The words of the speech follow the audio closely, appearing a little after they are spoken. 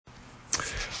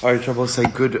All right, Shabbos, say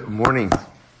good morning.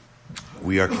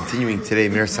 We are continuing today,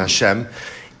 Miras Hashem,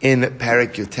 in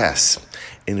Perek Yotes,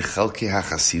 in Chelkei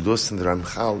HaChasidus, and the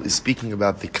Ramchal is speaking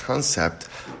about the concept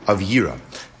of Yira.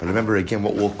 But remember again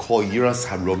what we'll call Yiras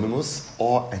HaRomimus,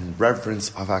 awe and reverence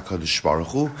of HaKadosh Baruch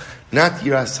Hu, not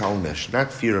Yiras HaOnesh,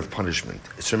 not fear of punishment.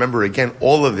 So remember again,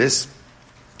 all of this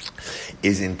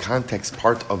is in context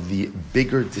part of the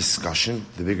bigger discussion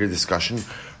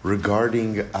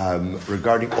regarding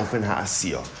Ofen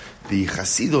HaAsiyah, the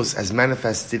Chasidus as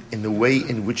manifested in the way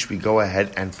in which we go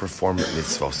ahead and perform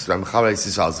mitzvahs.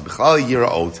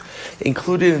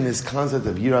 Included in this concept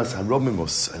of Yiras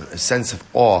HaRomimus, a sense of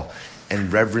awe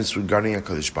and reverence regarding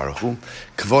HaKadosh Baruch Hu,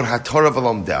 Kavod HaTorah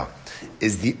V'Lomdeh,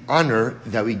 is the honor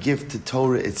that we give to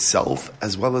Torah itself,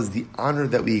 as well as the honor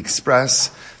that we express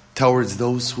towards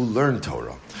those who learn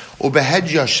Torah.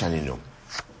 Ubehedya Shaninu.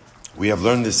 We have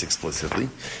learned this explicitly.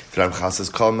 The Ramchal says,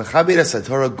 "Kol mechaber es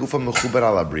Torah gufa mechuber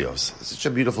al habrios." Such a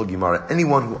beautiful Gemara.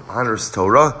 Anyone who honors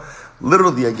Torah,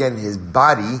 literally again, his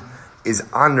body is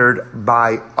honored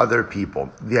by other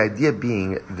people. The idea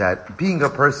being that being a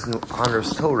person who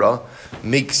honors Torah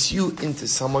makes you into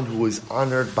someone who is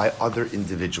honored by other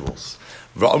individuals.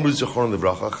 V'amru zechron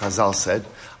levracha, Chazal said,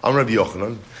 Am Rabbi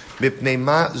Yochanan, Mipnei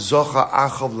ma zocha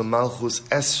Achav lemalchus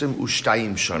esrim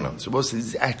ushtayim shana. So this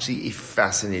is actually a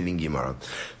fascinating Gemara.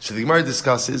 So the Gemara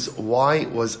discusses why did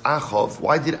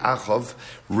Achav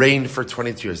reign for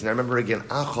 22 years? Now remember again,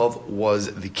 Achav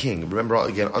was the king. Remember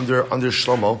again, under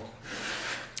Shlomo,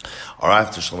 or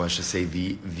after Shlomo, I should say,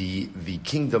 the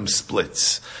kingdom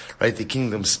splits, right? The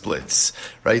kingdom splits,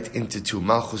 right, into two,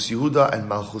 Malchus Yehuda and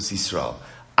Malchus Yisrael.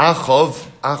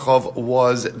 Achav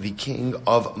was the king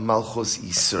of Malchus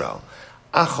Yisrael.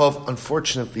 Achav,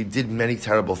 unfortunately, did many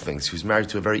terrible things. He was married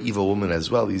to a very evil woman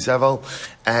as well, Izabel,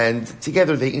 and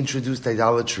together they introduced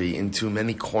idolatry into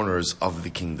many corners of the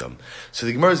kingdom. So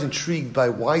the Gemara is intrigued by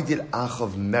why did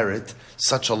Achav merit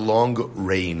such a long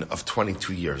reign of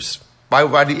 22 years?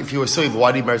 If he was so evil,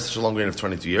 why did he merit such a long reign of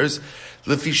 22 years?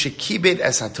 Lefi shekibed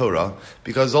es haTorah,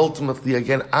 because ultimately,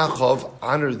 again, Achav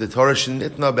honored the Torah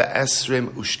shenitna be'esrim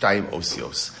ushtayim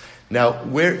osios. Now,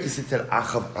 where is it that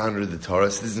Achav honored the Torah?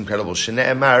 So this is incredible.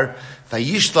 Shene'emar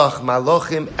vayishlach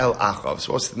malochim el Achav.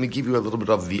 So also, let me give you a little bit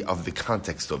of the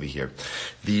context over here.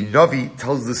 The Navi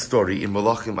tells the story in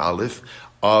Malachim Aleph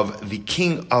of the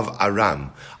king of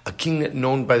Aram, a king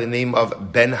known by the name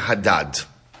of Ben Hadad.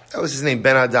 That was his name,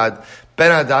 Ben Hadad.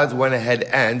 Ben Hadad went ahead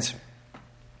and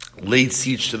laid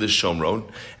siege to the Shomron,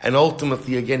 and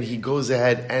ultimately, again, he goes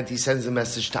ahead and he sends a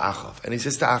message to Achav. And he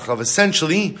says to Achav,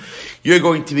 essentially, you're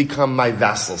going to become my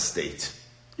vassal state.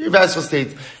 Your vassal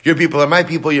state, your people are my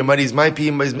people, your money is my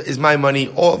people, is my money,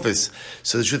 all of this.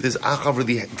 So the truth is, Achav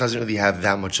really doesn't really have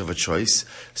that much of a choice.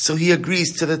 So he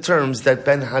agrees to the terms that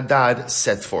Ben Hadad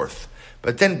set forth.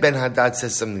 But then Ben Hadad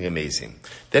says something amazing.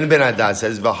 Then Ben Hadad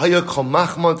says, "V'haya kol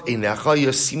machmad einecha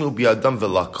yosimu bi'adam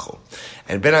v'lakcho."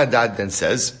 And Ben Hadad then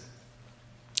says,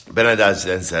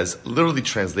 literally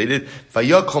translated,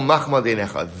 "V'haya kol machmad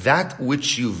einecha," that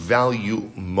which you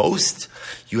value most,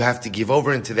 you have to give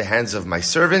over into the hands of my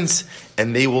servants,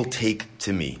 and they will take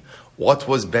to me. What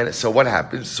was Ben? So what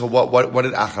happened? So what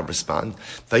did Achav respond?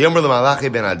 Vayomer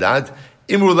l'malachei Ben Hadad,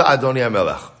 imru la'adoni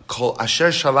hamelech. Kol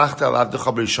asher shalachta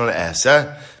l'avdecha b'rishon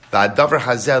e'aseh, v'adavar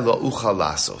hazeh lo ucha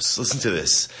lasos. Listen to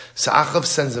this. So Achav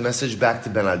sends a message back to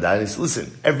Ben Hadad, and he says,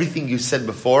 listen, everything you said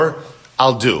before,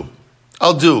 I'll do.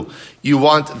 You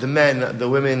want the men, the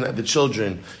women, the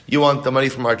children. You want the money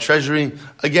from our treasury.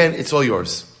 Again, it's all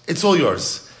yours.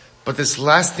 But this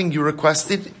last thing you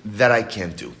requested, that I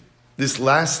can't do. This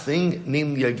last thing,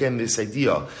 namely again this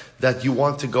idea that you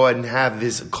want to go ahead and have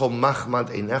this kol machmad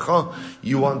einecha,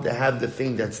 you want to have the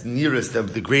thing that's nearest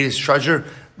of the greatest treasure,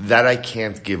 that I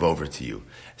can't give over to you.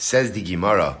 Says the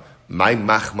Gemara, my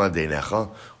machmad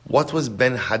einecha, what was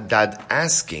Ben Hadad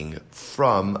asking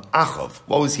from Achav?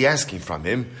 What was he asking from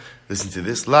him? Listen to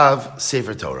this, Lav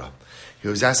Sefer Torah. He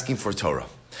was asking for Torah.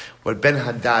 What Ben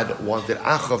Hadad wanted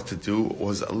Achav to do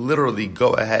was literally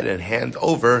go ahead and hand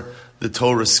over the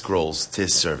Torah scrolls to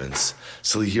his servants.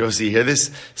 So you hear this?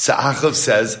 So Achav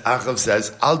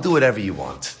says, I'll do whatever you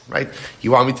want, right?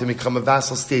 You want me to become a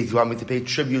vassal state? You want me to pay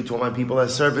tribute to all my people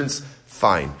as servants?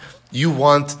 Fine. You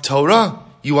want Torah?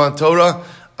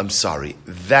 I'm sorry.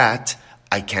 That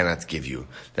I cannot give you.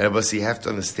 Now, you have to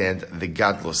understand the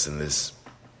godless in this.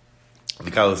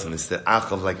 That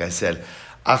Achav, like I said,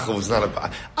 Achav was not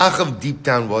Achav deep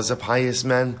down was a pious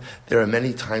man. There are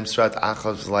many times throughout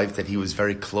Achav's life that he was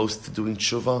very close to doing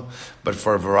tshuva, but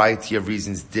for a variety of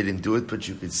reasons didn't do it. But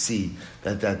you could see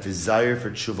that desire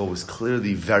for tshuva was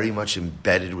clearly very much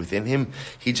embedded within him.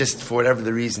 He just, for whatever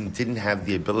the reason, didn't have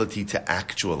the ability to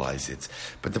actualize it.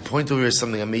 But the point over here is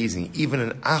something amazing. Even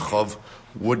an Achav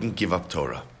wouldn't give up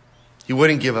Torah. He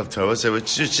wouldn't give up Torah, so it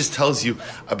just tells you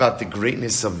about the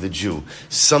greatness of the Jew.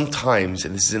 Sometimes,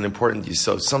 and this is an important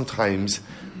yesod, sometimes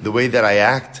the way that I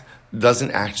act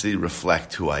doesn't actually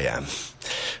reflect who I am.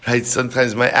 Right?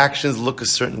 Sometimes my actions look a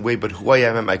certain way, but who I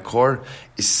am at my core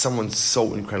is someone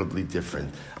so incredibly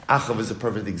different. Achav is a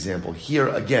perfect example. Here,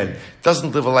 again,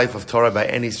 doesn't live a life of Torah by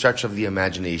any stretch of the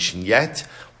imagination. Yet,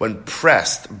 when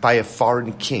pressed by a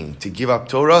foreign king to give up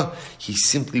Torah, he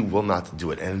simply will not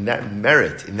do it. And in that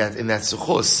merit, in that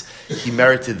suchus, he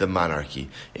merited the monarchy.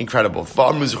 Incredible.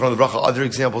 Other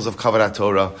examples of kavod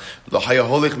Torah.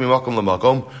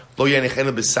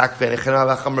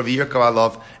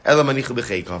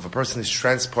 If a person is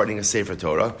transporting a sefer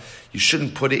Torah, you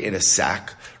shouldn't put it in a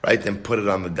sack, right, and put it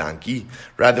on the donkey.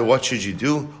 Rather, what should you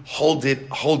do? Hold it,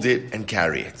 and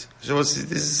carry it. So this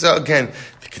is, again,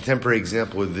 the contemporary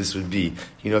example of this would be,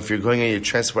 if you're going and you're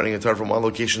transporting a Torah from one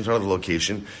location to another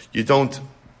location, you don't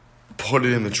put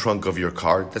it in the trunk of your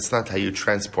car. That's not how you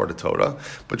transport a Torah.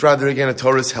 But rather, again, a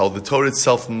Torah is held. The Torah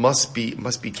itself must be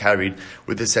carried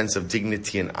with a sense of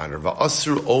dignity and honor.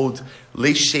 Va'asur od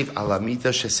leishev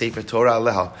alamita shesefer Torah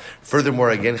aleha. Furthermore,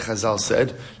 again, Chazal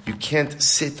said, you can't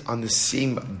sit on the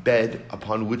same bed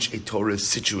upon which a Torah is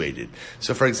situated.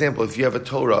 So, for example, if you have a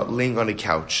Torah laying on a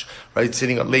couch, right,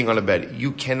 laying on a bed,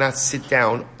 you cannot sit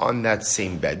down on that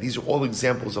same bed. These are all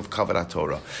examples of kavod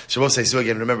Torah. So we'll say, so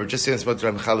again, remember, just saying what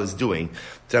the Ramchal is doing,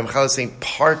 the Ramchal is saying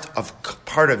part of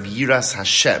Yiras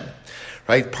Hashem,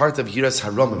 right? Part of Yiras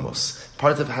Haromimos,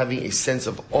 part of having a sense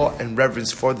of awe and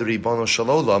reverence for the Ribono Shel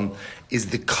Olam is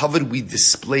the kavod we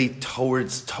display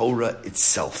towards Torah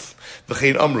itself.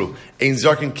 Furthermore,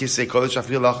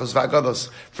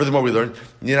 we learn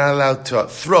you're not allowed to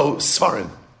throw svarim.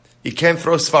 You can't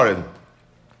throw svarim.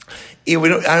 I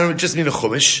don't just mean a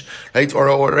chumash, right?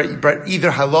 Or either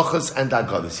halachas and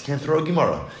agadas. You can't throw a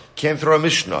gemara. You can't throw a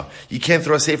mishnah. You can't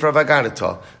throw a sefer of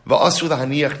agadata.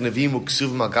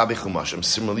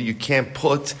 Similarly, you can't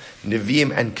put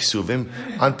neviim and ksuvim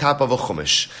on top of a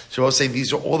chumash. So I'll say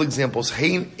these are all examples.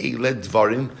 Hein eile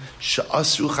dvarim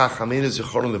she'asru chachamenu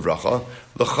zichron levracha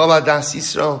l'chol adas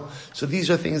Yisrael. So these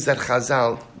are things that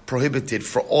Chazal prohibited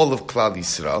for all of Klal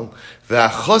Yisrael.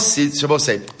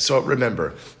 So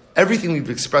remember, everything we've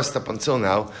expressed up until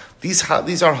now, these are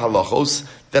halachos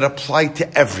that apply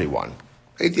to everyone.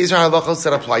 Right? These are halachos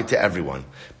that apply to everyone.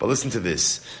 But listen to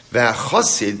this.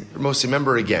 V'achosid, most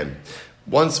remember again,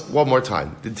 one more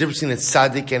time, the difference between a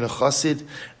tzaddik and a chosid.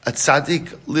 A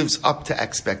tzaddik lives up to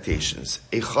expectations.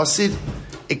 A chosid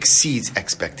exceeds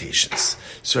expectations.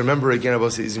 So remember again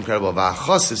about these incredible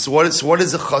v'achosid. So what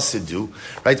does a chosid do?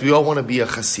 Right? We all want to be a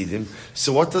chasidim.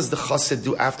 So what does the chosid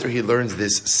do after he learns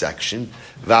this section?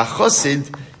 V'achosid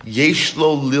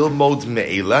yeshlo lilmod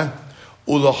me'ela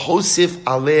ulahosif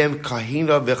aleim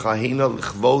kahina v'chahina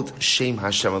l'chvod shem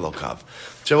Hashem elokav.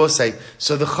 So I will say,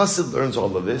 so the chosid learns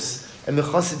all of this, and the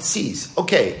chosid sees,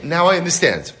 okay, now I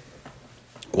understand.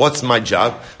 What's my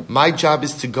job? My job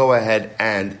is to go ahead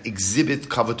and exhibit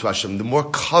kavod to Hashem. The more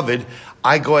kavod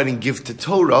I go ahead and give to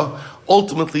Torah,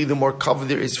 ultimately the more kavod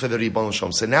there is for the Ribono Shel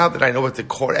Olam. So now that I know what the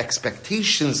core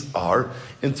expectations are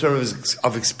in terms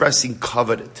of expressing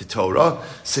kavod to Torah,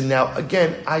 so now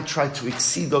again I try to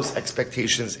exceed those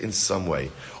expectations in some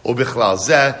way. ובכלל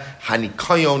זה,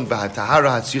 הנקיון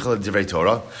והטהרה הצריכה לדברי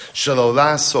תורה, שלא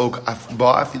לעסוק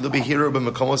בה אפילו בהירו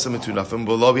במקומות המטונפים,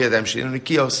 ולא בידיים שאינם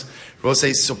נקיות.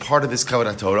 So part of this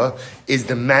kavod Torah is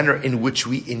the manner in which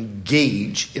we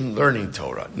engage in learning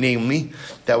Torah. Namely,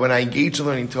 that when I engage in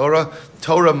learning Torah,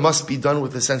 Torah must be done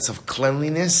with a sense of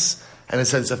cleanliness and a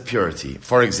sense of purity.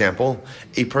 For example,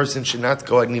 a person should not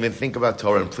go and even think about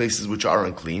Torah in places which are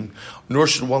unclean, nor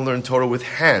should one learn Torah with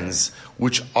hands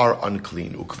which are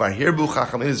unclean. Chazal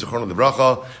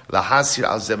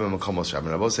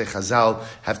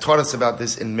have taught us about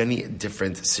this in many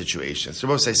different situations.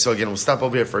 So again, we'll stop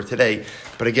over here for today.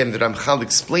 But again, the Ramchal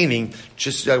explaining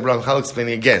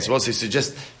again. So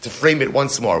just to frame it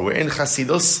once more, we're in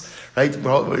Chasidus. Right?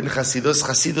 We're in Chasidus.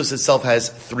 Chasidus itself has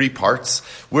 3 parts.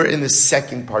 We're in the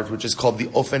second part, which is called the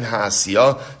Ofen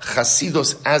HaAsiyah.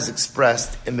 Chasidus as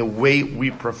expressed in the way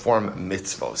we perform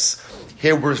mitzvos.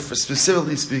 Here we're specifically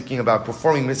specifically speaking about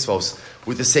performing mitzvos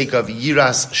with the sake of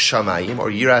Yiras Shamayim or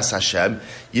Yiras Hashem.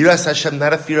 Yiras Hashem,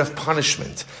 not a fear of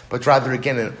punishment, but rather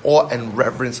again an awe and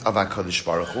reverence of HaKadosh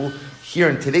Baruch Hu. Here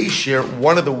in today's share,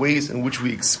 one of the ways in which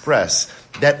we express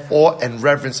that awe and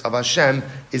reverence of Hashem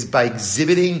is by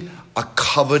exhibiting a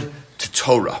kavod to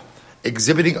Torah.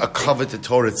 Exhibiting a kavod to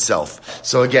Torah itself.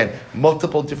 So again,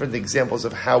 multiple different examples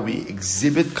of how we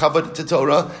exhibit kavod to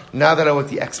Torah. Now that I know what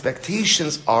the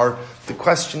expectations are, the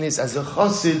question is, as a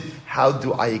chassid, how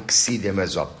do I exceed them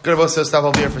as well? Good, I'll stop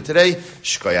over here for today.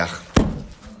 Shkoyach.